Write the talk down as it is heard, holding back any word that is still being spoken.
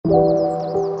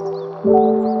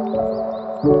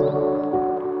Hey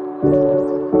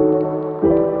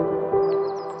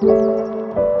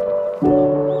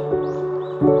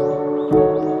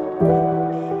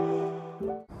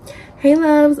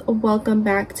loves, welcome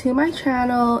back to my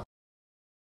channel.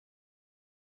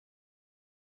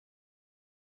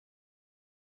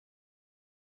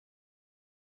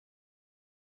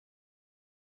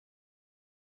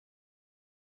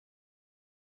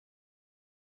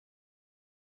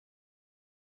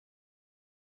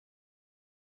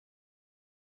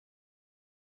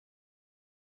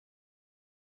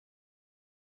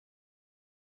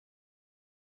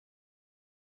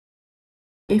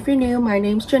 If you're new, my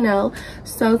name's Janelle.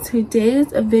 So today's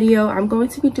video, I'm going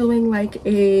to be doing like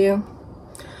a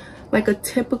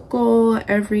typical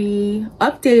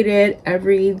updated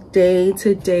every day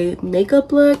to day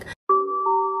makeup look.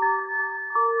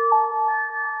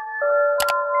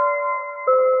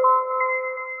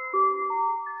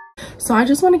 So I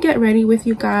just want to get ready with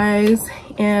you guys,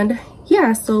 and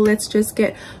yeah, so let's just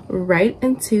get right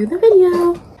into the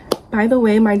video. By the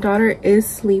way, my daughter is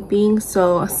sleeping,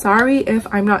 so sorry if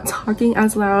I'm not talking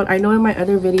as loud. I know in my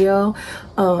other video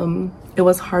it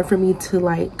was hard for me to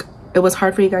it was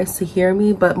hard for you guys to hear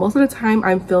me, but most of the time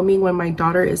I'm filming when my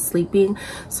daughter is sleeping,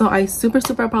 so I super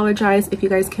apologize if you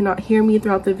guys cannot hear me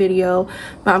throughout the video,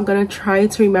 but I'm gonna try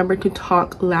to remember to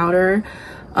talk louder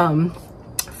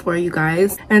for you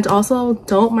guys. And also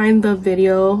don't mind the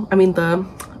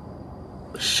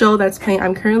show that's playing.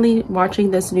 I'm currently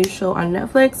watching this new show on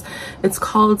Netflix. It's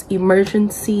called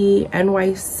Emergency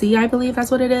NYC, I believe that's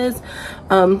what it is.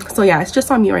 So yeah, it's just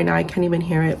on mute right now. I can't even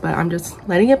hear it, but I'm just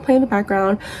letting it play in the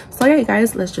background. So yeah, you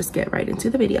guys, let's just get right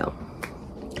into the video.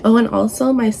 Oh, and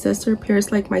also my sister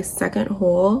pierced like my second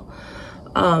hole.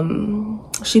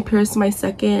 She pierced my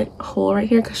second hole right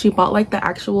here because she bought like the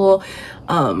actual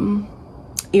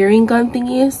earring gun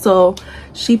thingy. So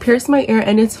she pierced my ear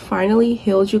and it's finally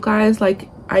healed, you guys. Like,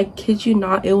 I kid you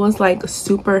not, it was like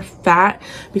super fat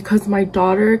because my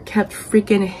daughter kept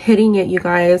freaking hitting it, you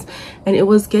guys, and it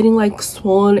was getting like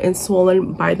swollen and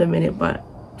swollen by the minute, but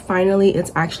finally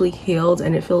it's actually healed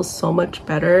and it feels so much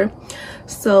better.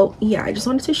 So yeah, I just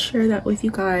wanted to share that with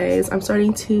you guys. I'm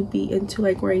starting to be into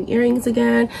like wearing earrings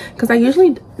again because I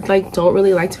usually like don't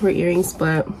really like to wear earrings,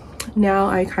 but now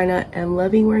I kind of am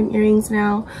loving wearing earrings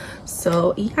now.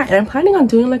 So yeah, and I'm planning on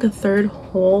doing like a third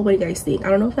hole. What do you guys think? I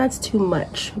don't know if that's too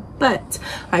much, but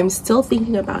I'm still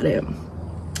thinking about it.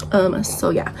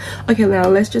 So yeah, okay, now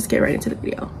let's just get right into the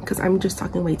video because I'm just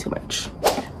talking way too much.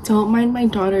 Don't mind my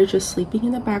daughter just sleeping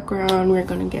in the background. We're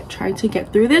gonna try to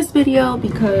get through this video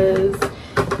because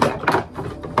yeah.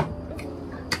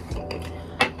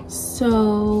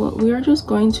 So we are just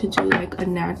going to do like a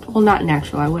well, not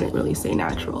natural, I wouldn't really say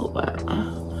natural, but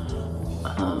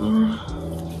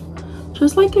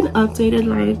just like an updated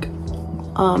like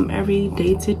every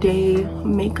day-to-day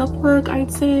makeup look,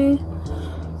 I'd say.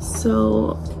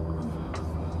 So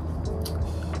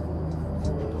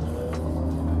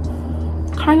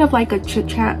kind of like a chit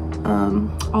chat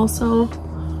also.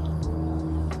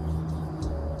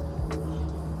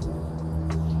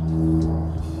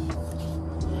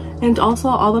 And also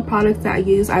all the products that I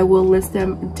use, I will list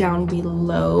them down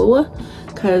below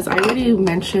because I already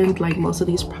mentioned like most of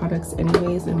these products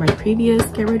anyways in my previous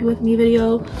Get Ready With Me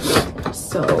video.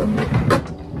 So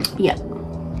yeah.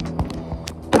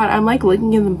 But I'm like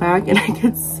looking in the back and I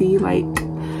could see the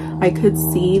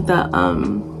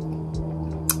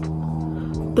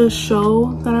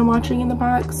show that I'm watching in the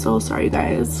back. So sorry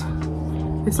guys.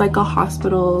 It's like a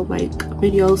hospital like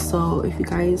video, so if you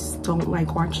guys don't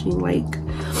like watching like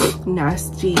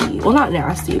nasty, well not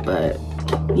nasty, but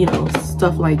you know,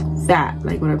 stuff like that,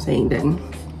 like what I'm saying, then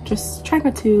just try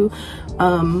not to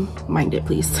mind it,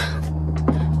 please.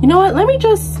 You know what, let me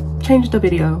just change the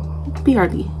video.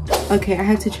 BRB. Okay, I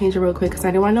had to change it real quick because I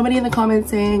didn't want nobody in the comments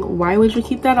saying why would you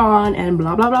keep that on and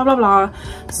blah blah blah blah blah.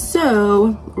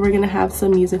 So we're gonna have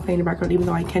some music playing in the background even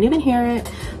though I can't even hear it.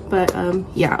 But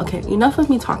yeah, okay, enough of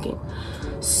me talking.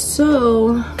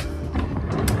 So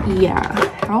yeah,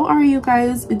 how are you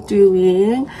guys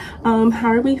doing? How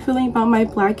are we feeling about my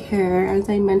black hair? As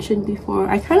I mentioned before,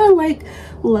 I kind of like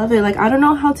love it. Like, I don't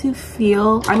know how to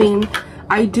feel. I mean,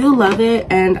 I do love it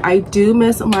and I do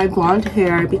miss my blonde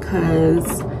hair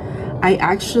because I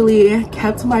actually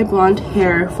kept my blonde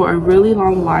hair for a really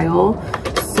long while,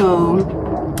 so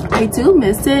I do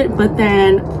miss it, but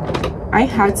then I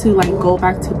had to like go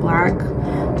back to black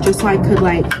just so I could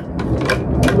like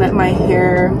let my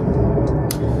hair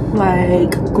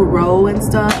like grow and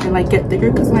stuff and like get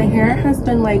thicker, because my hair has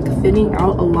been like thinning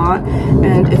out a lot,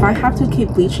 and if I have to keep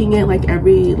bleaching it like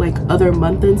every like other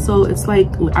month and so, it's like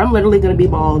I'm literally gonna be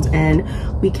bald, and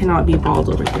we cannot be bald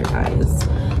over here, guys.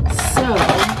 So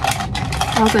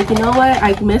I was like, you know what,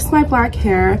 I miss my black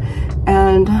hair,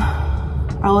 and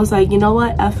I was like, you know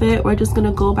what, F it, we're just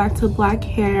gonna go back to black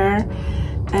hair.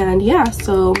 And yeah,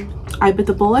 so I bit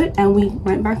the bullet and we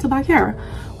went back to black hair,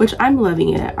 which I'm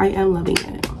loving it. I am loving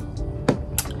it.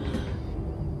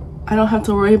 I don't have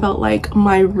to worry about like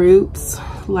my roots,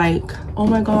 like, oh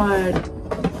my god,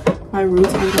 my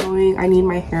roots are growing. I need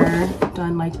my hair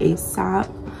done like ASAP,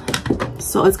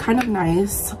 so it's kind of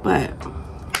nice. But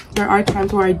there are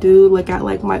times where I do look at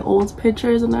like my old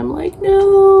pictures and I'm like,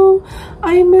 no,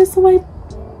 I miss my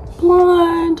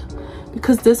blonde,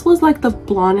 because this was like the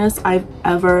blondest I've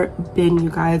ever been, you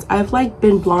guys. I've like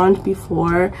been blonde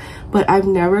before, but I've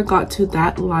never got to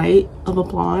that light of a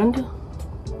blonde.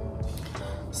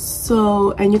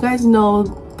 So, and you guys know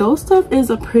those stuff is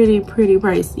a pretty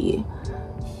pricey.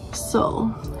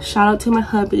 So shout out to my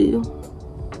hubby.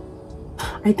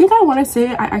 I think I want to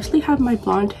say I actually had my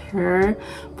blonde hair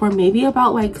for maybe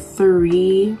about like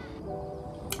 3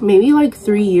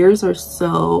 years or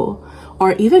so,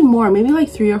 or even more, maybe like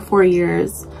 3 or 4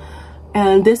 years.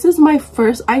 And this is my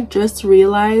first, I just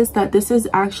realized that this is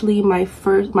actually my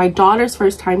daughter's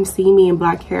first time seeing me in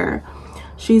black hair.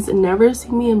 She's never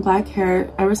seen me in black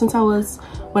hair ever since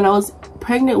when I was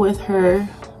pregnant with her.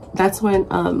 That's when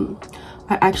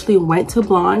I actually went to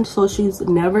blonde, so she's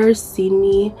never seen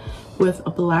me with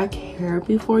black hair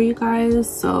before, you guys.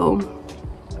 So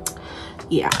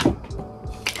yeah,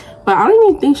 but I don't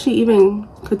even think she even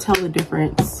could tell the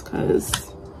difference,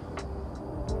 because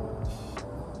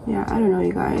yeah, I don't know,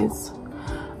 you guys.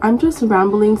 I'm just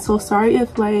rambling, so sorry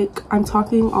if like I'm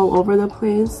talking all over the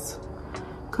place,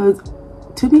 because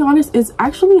to be honest, it's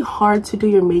actually hard to do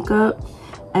your makeup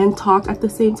and talk at the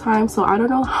same time. So I don't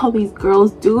know how these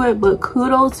girls do it, but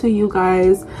kudos to you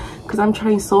guys, because I'm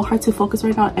trying so hard to focus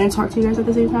right now and talk to you guys at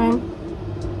the same time.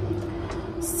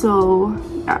 So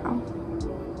yeah.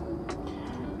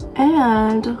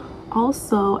 And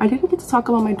also, I didn't get to talk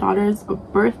about my daughter's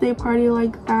birthday party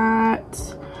like that.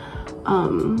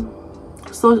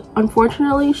 So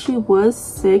unfortunately she was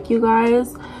sick, you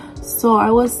guys, so I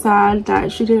was sad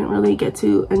that she didn't really get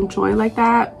to enjoy like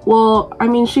that. Well, I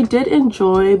mean, she did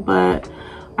enjoy, but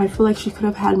I feel like she could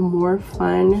have had more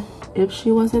fun if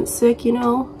she wasn't sick, you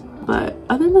know. But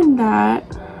other than that,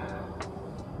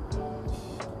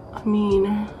 I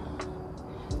mean,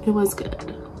 it was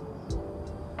good.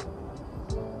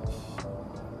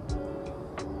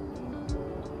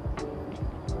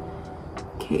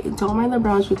 Okay, don't mind the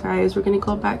brows, you guys. We're gonna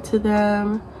go back to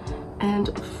them and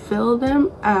fill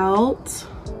them out.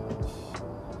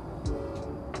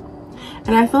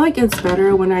 And I feel like it's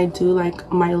better when I do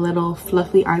like my little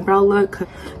fluffy eyebrow look,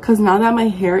 because now that my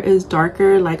hair is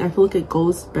darker, like I feel like it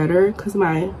goes better, because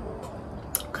my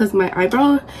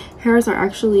eyebrow hairs are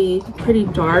actually pretty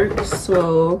dark,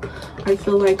 so I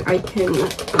feel like I can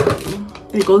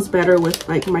it goes better with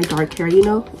like my dark hair, you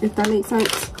know, if that makes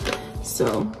sense.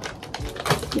 So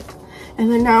yeah,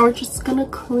 and then now we're just gonna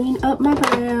clean up my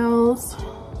brows.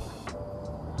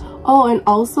 Oh, and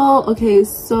also, okay,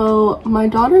 so my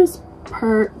daughter's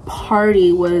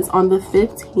party was on the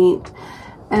 15th,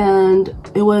 and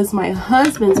it was my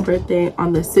husband's birthday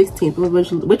on the 16th,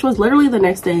 which was literally the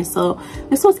next day. So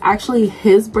this was actually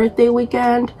his birthday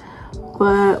weekend,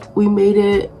 but we made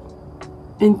it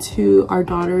into our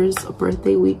daughter's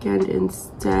birthday weekend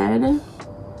instead.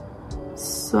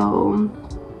 So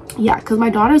yeah, because my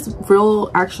daughter's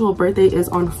real actual birthday is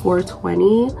on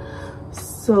 4/20,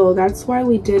 so that's why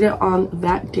we did it on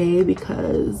that day,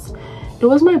 because it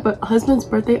was my husband's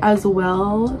birthday as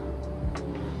well.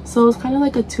 So it was kind of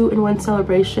like a 2-in-1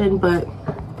 celebration, but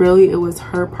really it was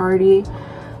her party.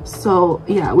 So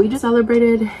yeah, we just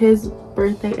celebrated his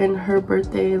birthday and her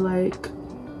birthday like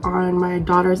on my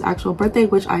daughter's actual birthday,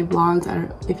 which I vlogged. I don't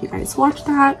know if you guys watched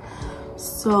that.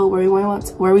 So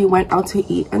where we went out to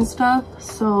eat and stuff.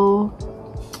 So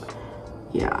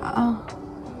yeah,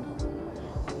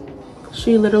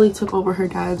 she literally took over her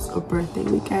dad's birthday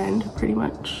weekend pretty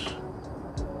much.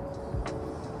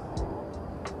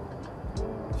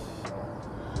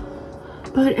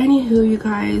 But anywho, you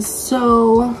guys,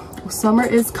 so summer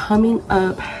is coming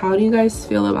up. How do you guys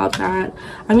feel about that?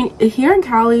 I mean, here in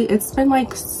Cali, it's been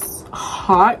like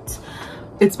hot.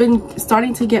 It's been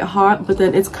starting to get hot, but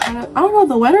then it's kind of, I don't know,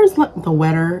 the weather's like,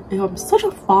 I'm such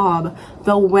a fob.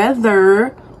 The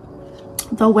weather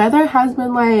has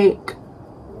been like,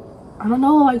 I don't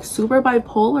know, like super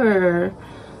bipolar.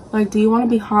 Like, do you want to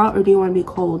be hot or do you want to be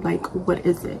cold? Like, what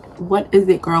is it? What is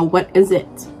it, girl? What is it?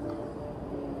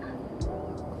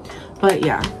 But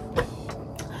yeah,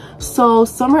 so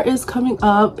summer is coming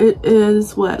up. It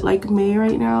is what, like May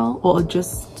right now? Well, it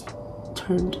just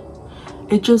turned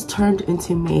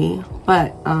into May.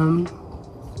 But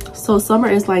so summer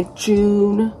is like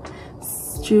June,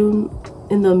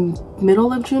 in the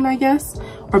middle of June, I guess,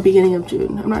 or beginning of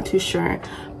June. I'm not too sure.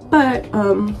 But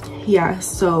yeah,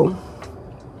 so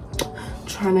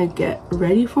trying to get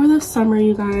ready for the summer,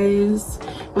 you guys,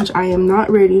 which I am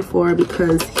not ready for,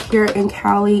 because here in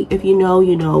Cali, if you know,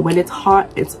 you know, when it's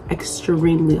hot, it's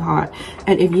extremely hot.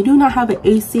 And if you do not have an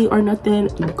AC or nothing,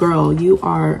 girl, you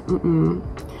are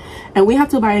and we have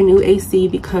to buy a new AC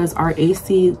because our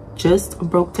AC just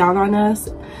broke down on us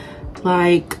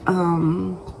like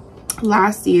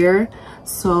last year.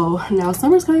 So now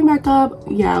summer's coming back up.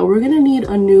 Yeah, we're gonna need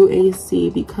a new AC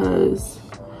because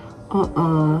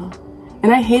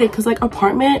and I hate it because like our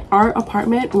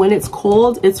apartment, when it's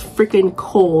cold, it's freaking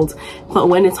cold, but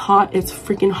when it's hot, it's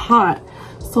freaking hot.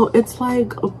 So it's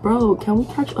like, bro, can we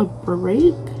catch a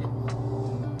break?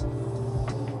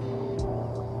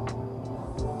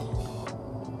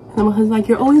 And my husband's like,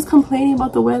 you're always complaining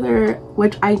about the weather,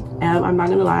 which I am. I'm not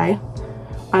gonna lie.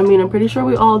 I mean, I'm pretty sure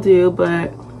we all do,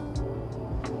 but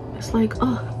it's like,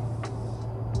 ugh.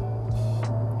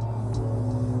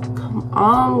 Come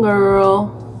on,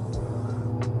 girl.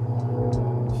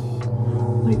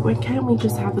 Like, why can't we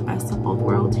just have the best of both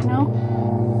worlds, you know?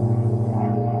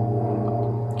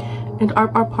 And our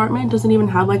apartment doesn't even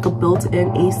have like a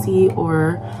built-in AC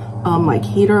or like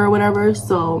heater or whatever,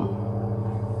 so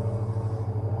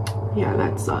yeah,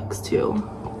 that sucks too.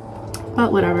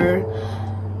 But whatever,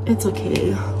 it's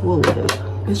okay, we'll live.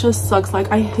 It just sucks.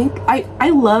 Like, I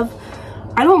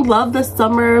don't love the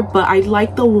summer, but I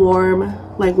like the warm,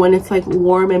 like when it's like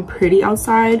warm and pretty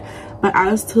outside. But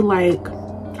as to like,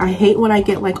 I hate when I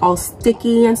get like all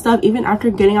sticky and stuff. Even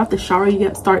after getting out the shower, you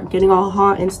start getting all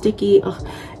hot and sticky. Ugh,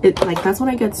 it's like, that's when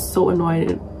I get so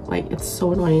annoyed. Like, it's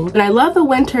so annoying. But I love the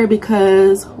winter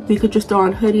because we could just throw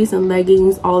on hoodies and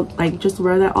leggings, all like just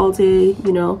wear that all day,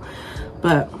 you know.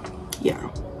 But yeah,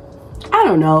 I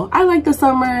don't know, I like the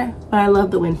summer, but I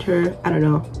love the winter. I don't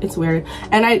know, it's weird.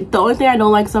 And the only thing I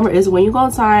don't like summer is when you go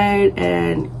outside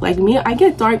and like me, I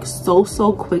get dark so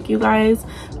quick, you guys.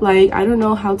 Like, I don't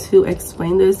know how to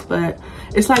explain this, but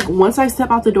it's like once I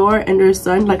step out the door and there's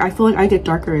sun, like I feel like I get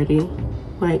dark already.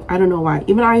 Like, I don't know why.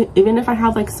 Even if I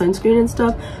have like sunscreen and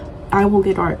stuff, I will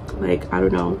get dark. Like, I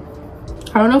don't know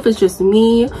if it's just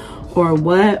me or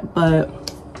what, but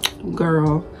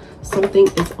girl, something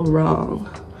is wrong.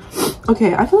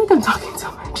 Okay, I feel like I'm talking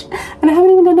so much and I haven't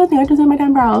even done nothing. I just did my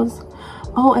damn brows.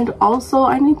 Oh, and also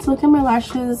I need to look at my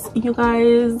lashes, you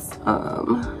guys.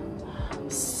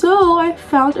 So I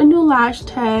found a new lash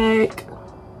tech,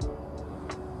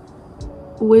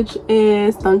 which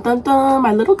is dun dun dun,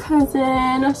 my little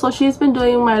cousin. So she's been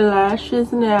doing my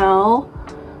lashes now.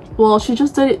 Well, she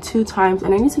just did it 2 times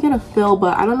and I need to get a fill,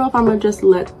 but I don't know if I'm gonna just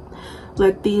let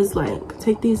these, like,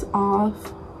 take these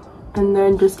off and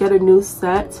then just get a new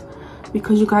set,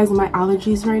 because you guys, my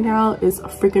allergies right now is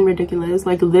freaking ridiculous.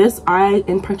 Like, this eye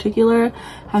in particular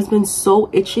has been so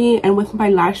itchy, and with my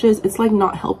lashes it's like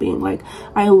not helping. Like,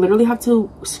 I literally have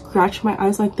to scratch my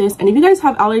eyes like this. And if you guys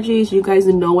have allergies, you guys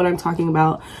know what I'm talking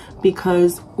about,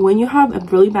 because when you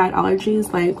have really bad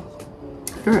allergies, like,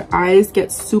 your eyes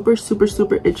get super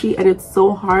itchy, and it's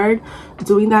so hard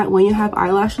doing that when you have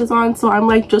eyelashes on. So I'm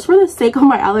like, just for the sake of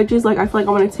my allergies, like, I feel like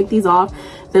I want to take these off,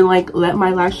 then like let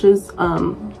my lashes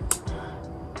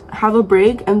have a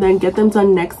break and then get them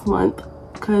done next month,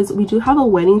 because we do have a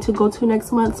wedding to go to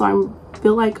next month. So I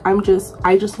feel like I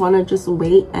just want to just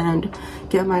wait and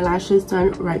get my lashes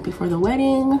done right before the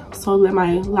wedding, so let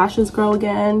my lashes grow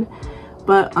again.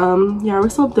 But yeah, we're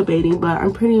still debating, but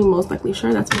I'm pretty most likely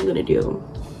sure that's what I'm gonna do,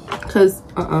 because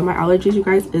my allergies, you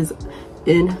guys, is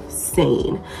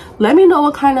insane. Let me know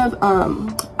what kind of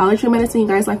allergy medicine you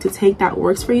guys like to take that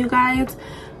works for you guys,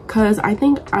 because I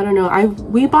don't know,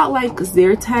 we bought like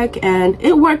Zyrtec and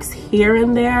it works here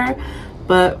and there,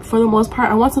 but for the most part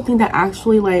I want something that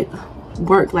actually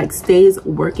like stays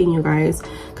working, you guys,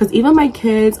 because even my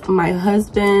kids, my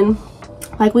husband,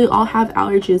 like, we all have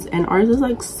allergies, and ours is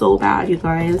like so bad, you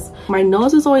guys. My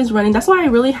nose is always running. That's why I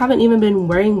really haven't even been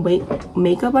wearing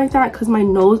makeup like that, because my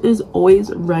nose is always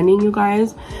running, you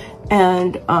guys.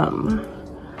 And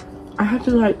I have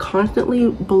to like constantly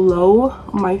blow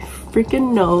my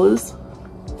freaking nose,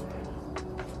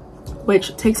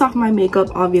 which takes off my makeup,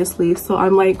 obviously. So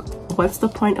I'm like, what's the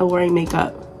point of wearing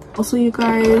makeup? Also, you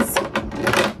guys,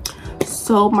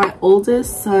 so my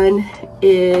oldest son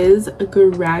is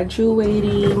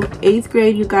graduating 8th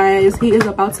grade, you guys. He is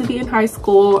about to be in high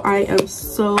school. I am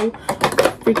so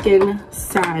freaking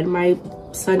sad. My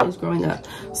son is growing up.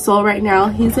 So right now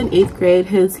he's in 8th grade.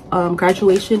 His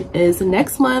graduation is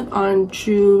next month on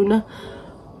June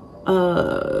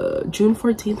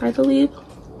 14th, I believe.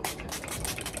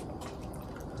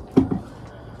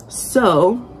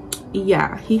 So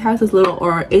yeah, he has his little,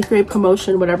 or 8th grade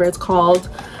promotion, whatever it's called.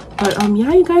 But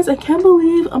yeah, you guys, I can't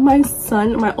believe my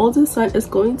son, my oldest son, is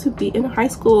going to be in high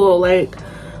school. Like,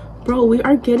 bro, we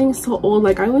are getting so old.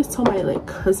 Like, I always tell my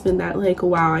husband that, like,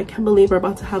 wow, I can't believe we're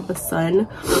about to have a son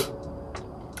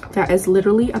that is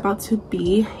literally about to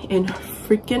be in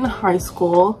freaking high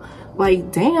school.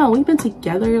 Like, damn, we've been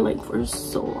together like for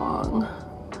so long.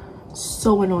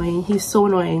 So annoying. He's so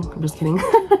annoying. I'm just kidding.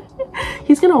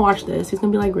 He's gonna watch this. He's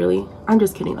gonna be like, really? I'm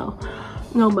just kidding though.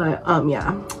 No, but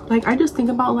yeah, like, I just think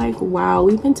about, like, wow,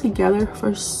 we've been together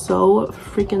for so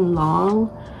freaking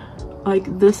long.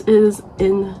 Like, this is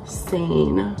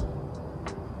insane.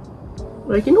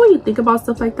 Like, you know, when you think about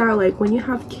stuff like that, like when you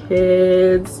have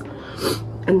kids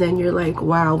and then you're like,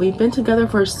 wow, we've been together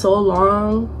for so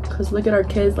long. Because look at our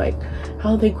kids, like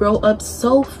how they grow up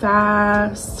so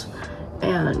fast.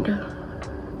 And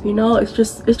you know, it's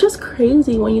just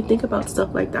crazy when you think about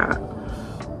stuff like that.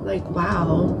 Like,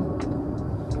 wow,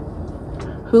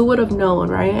 who would have known,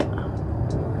 right?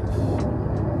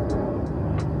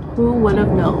 Who would have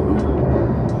known?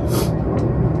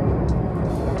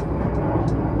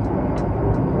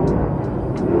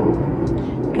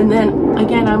 And then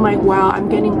again, I'm like, wow, I'm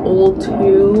getting old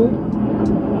too.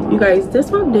 You guys, this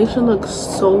foundation looks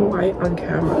so white on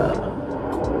camera.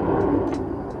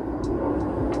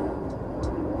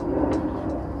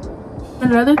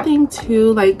 Another thing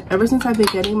too, like, ever since I've been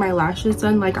getting my lashes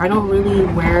done, like, I don't really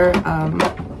wear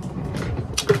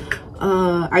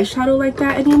eyeshadow like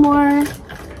that anymore.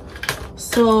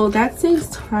 So that saves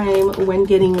time when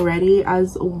getting ready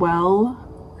as well.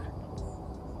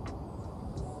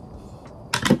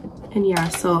 And yeah,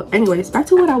 so anyways, back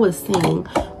to what I was saying.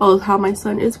 Oh, how my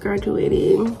son is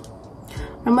graduating.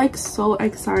 I'm like so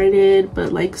excited,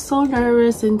 but like so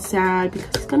nervous and sad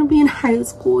because he's gonna be in high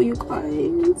school, you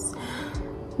guys.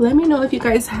 Let me know if you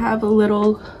guys have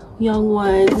little young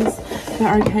ones that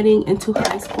are heading into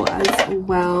high school as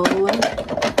well.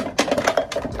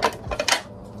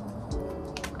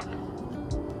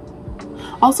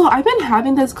 Also, I've been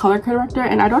having this color corrector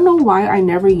and I don't know why I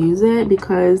never use it,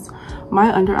 because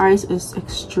my under eyes is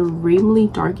extremely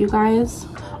dark, you guys.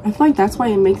 I feel like that's why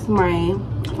it makes my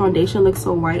foundation look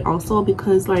so white also,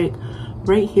 because like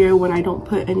right here when I don't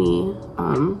put any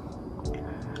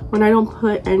when I don't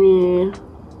put any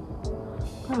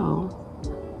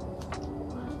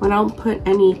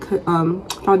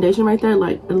foundation right there,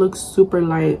 like it looks super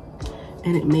light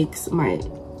and it makes my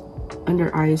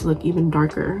under eyes look even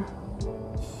darker.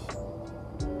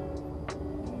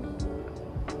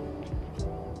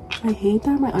 I hate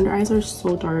that my under eyes are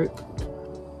so dark.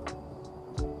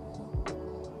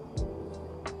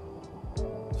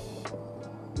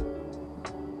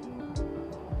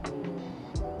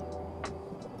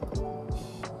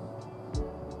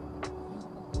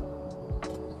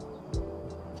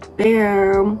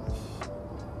 Damn.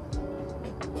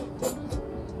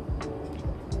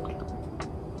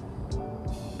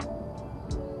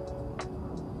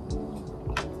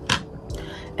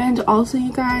 And also,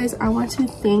 you guys, I want to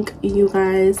thank you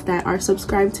guys that are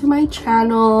subscribed to my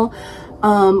channel.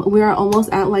 We are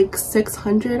almost at like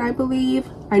 600, I believe.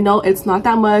 I know it's not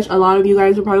that much. A lot of you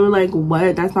guys are probably like,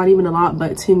 what? That's not even a lot.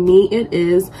 But to me, it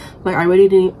is. Like, I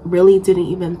really didn't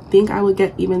even think I would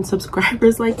get even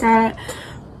subscribers like that.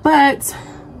 But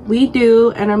we do,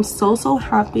 and I'm so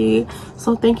happy.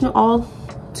 So thank you all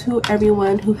to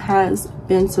everyone who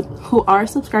are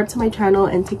subscribed to my channel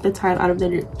and take the time out of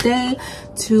their day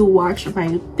to watch my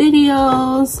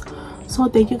videos. So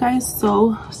thank you guys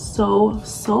so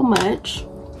much.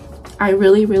 I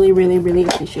really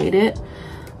appreciate it.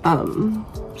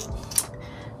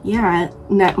 Yeah,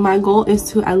 my goal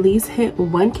is to at least hit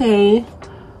 1K,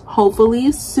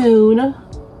 hopefully soon,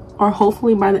 or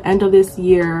hopefully by the end of this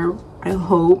year, I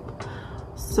hope.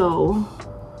 So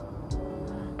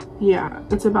yeah,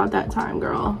 it's about that time,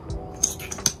 girl.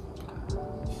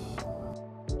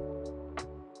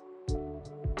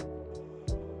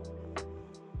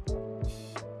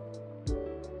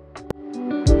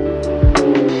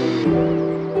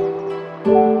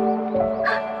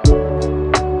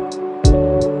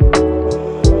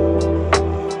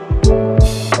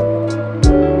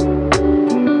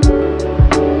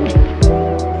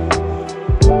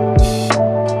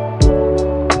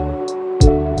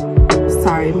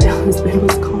 Sorry, my husband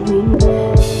was calling.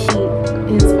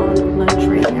 He is on lunch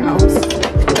right now.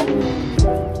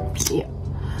 So, yeah.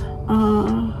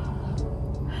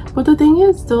 But the thing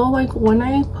is though, like when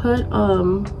I put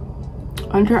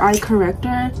under eye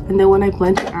corrector and then when I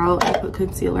blend it out I put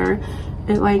concealer,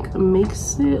 it like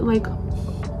makes it like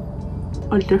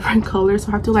a different color, so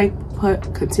I have to like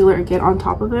put concealer again on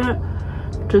top of it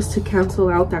just to cancel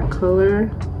out that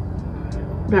color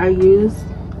that I used,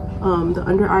 the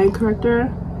under eye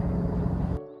corrector.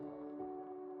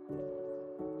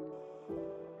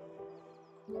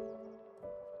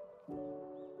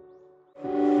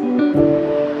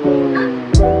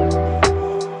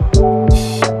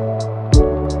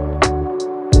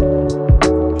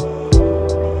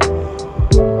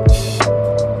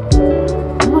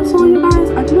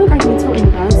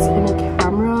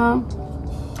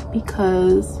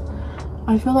 Because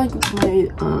I feel like my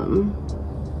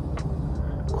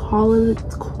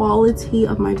quality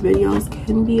of my videos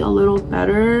can be a little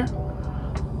better.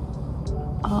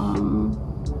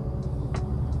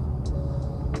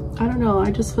 I don't know,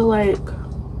 I just feel like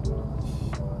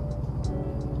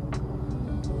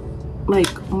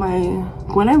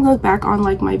when I look back on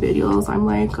like my videos, I'm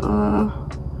like I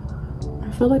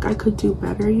feel like I could do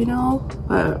better, you know,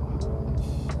 but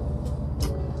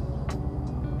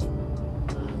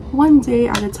one day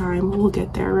at a time, we'll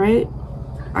get there, right?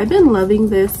 I've been loving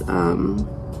this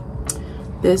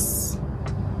this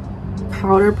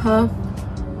powder puff.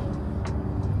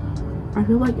 I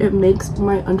feel like it makes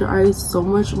my under eyes so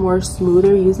much more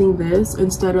smoother using this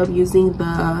instead of using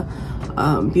the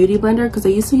beauty blender, because I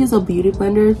used to use a beauty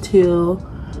blender to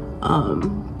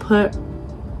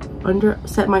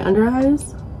set my under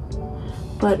eyes.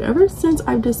 But ever since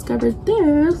I've discovered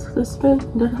this has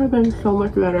been so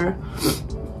much better.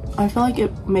 I feel like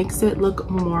it makes it look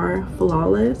more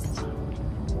flawless,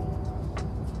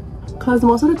 because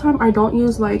most of the time I don't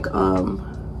use like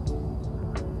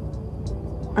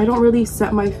I don't really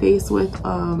set my face with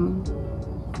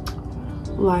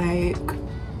like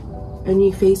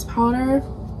any face powder.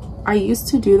 I used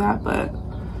to do that, but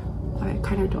I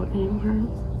kind of don't anymore.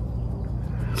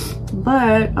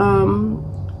 But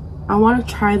I want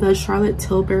to try the Charlotte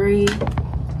Tilbury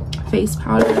face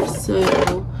powder,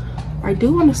 so I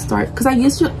do want to start, because I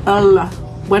used to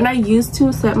when I used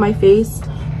to set my face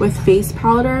with face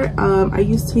powder, I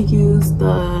used to use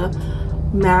the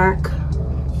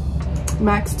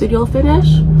MAC Studio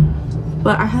Finish,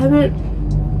 but I haven't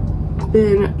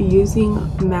been using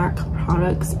MAC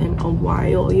products in a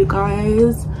while, you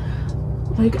guys.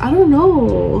 Like, I don't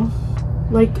know,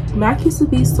 like MAC used to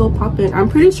be so poppin'. I'm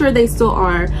pretty sure they still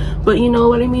are, but you know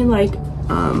what I mean, like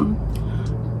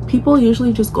people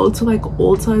usually just go to like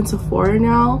Ulta and Sephora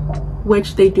now,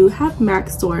 which they do have MAC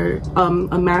store,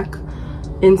 a MAC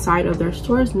inside of their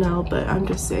stores now, but I'm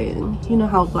just saying, you know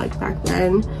how like back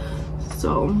then.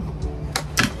 So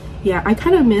yeah, I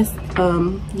kind of miss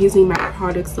using MAC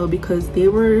products though, because they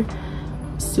were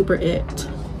super it.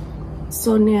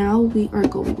 So now we are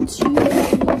going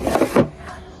to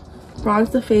bronze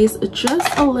the face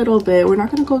just a little bit. We're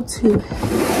not gonna go too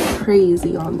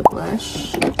crazy on the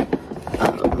blush.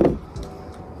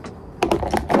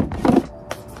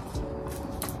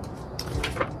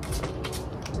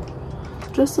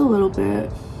 Just a little bit,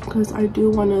 because I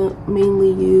do want to mainly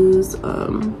use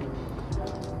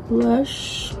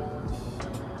blush.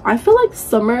 I feel like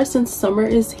summer, since summer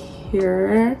is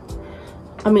here,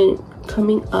 I mean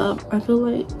coming up, I feel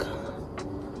like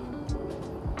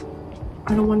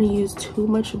I don't want to use too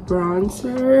much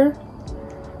bronzer,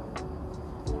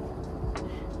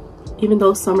 even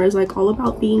though summer is like all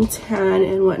about being tan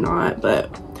and whatnot. But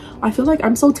I feel like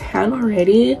I'm so tan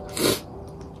already.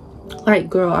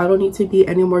 Like, girl, I don't need to be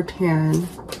any more tan.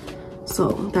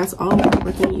 So that's all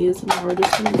we're gonna use. Now we're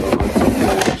just gonna go on to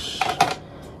blush.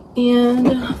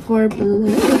 And for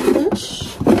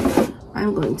blush,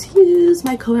 I'm going to use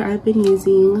my color I've been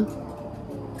using.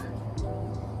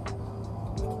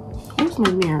 Where's my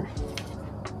mirror?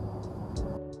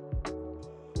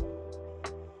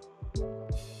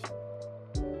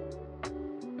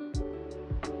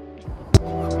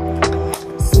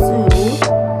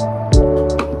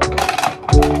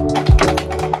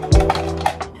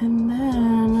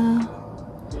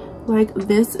 Like,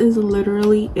 this is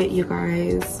literally it, you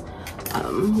guys.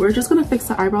 We're just gonna fix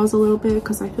the eyebrows a little bit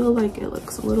because I feel like it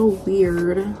looks a little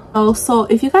weird. Oh, so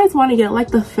if you guys want to get like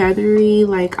the feathery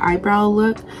like eyebrow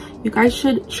look, you guys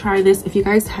should try this if you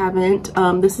guys haven't.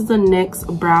 This is the NYX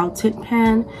brow tint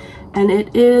pen, and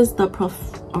it is the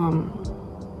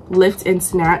lift and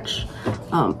snatch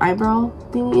eyebrow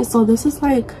thingy. So this is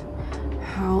like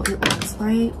how it looks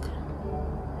like.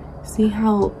 See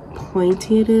how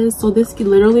pointy it is. So this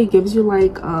literally gives you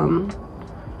like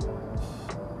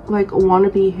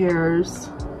wannabe hairs.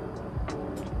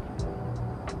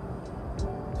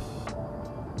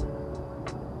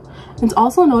 And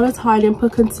also notice how I didn't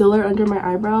put concealer under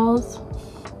my eyebrows.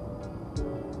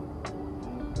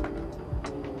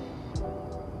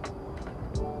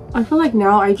 I feel like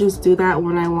now I just do that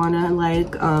when I wanna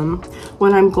like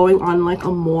when I'm going on like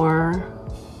a more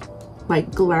like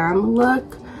glam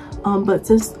look, but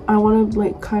since I want to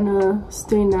like kind of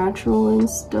stay natural and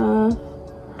stuff,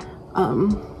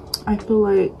 I feel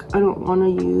like I don't want to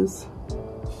use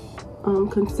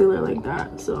concealer like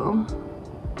that. So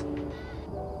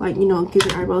like, you know, give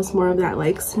your eyebrows more of that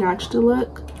like snatched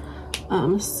look.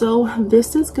 So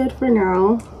this is good for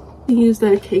now. Use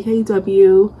the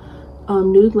KKW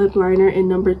nude lip liner in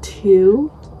number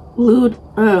 2,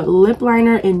 lip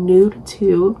liner in nude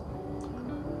 2.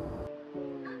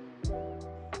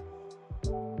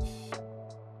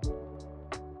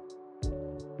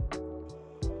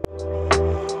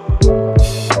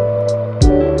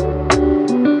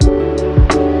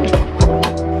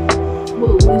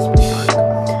 Whoa, this was dark.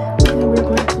 And we're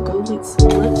going to go with some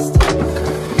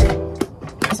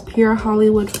lipstick. It's Pure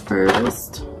Hollywood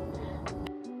first.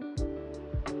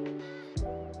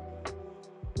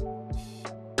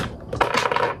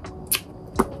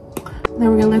 Then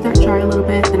we're gonna let that dry a little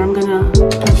bit. Then I'm gonna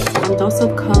put some dose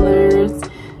of colors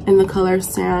and the color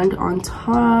Sand on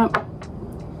top.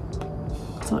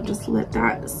 So I'll just let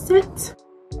that sit.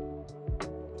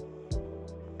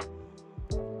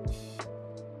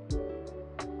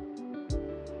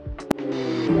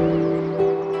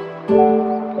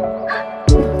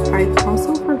 I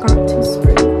also forgot to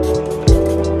spray.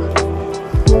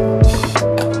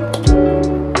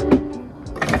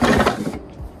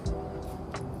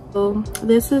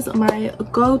 This is my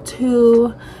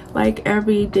go-to like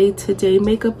every day-to-day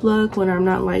makeup look when I'm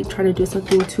not like trying to do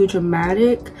something too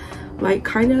dramatic, like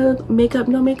kind of makeup,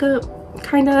 no makeup,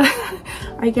 kind of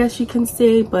I guess you can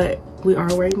say, but we are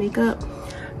wearing makeup.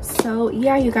 So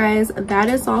yeah, you guys, that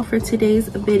is all for today's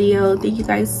video. Thank you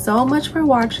guys so much for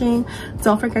watching.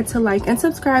 Don't forget to like and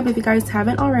subscribe if you guys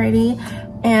haven't already,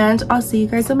 and I'll see you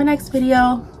guys in my next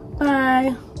video.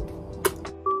 Bye.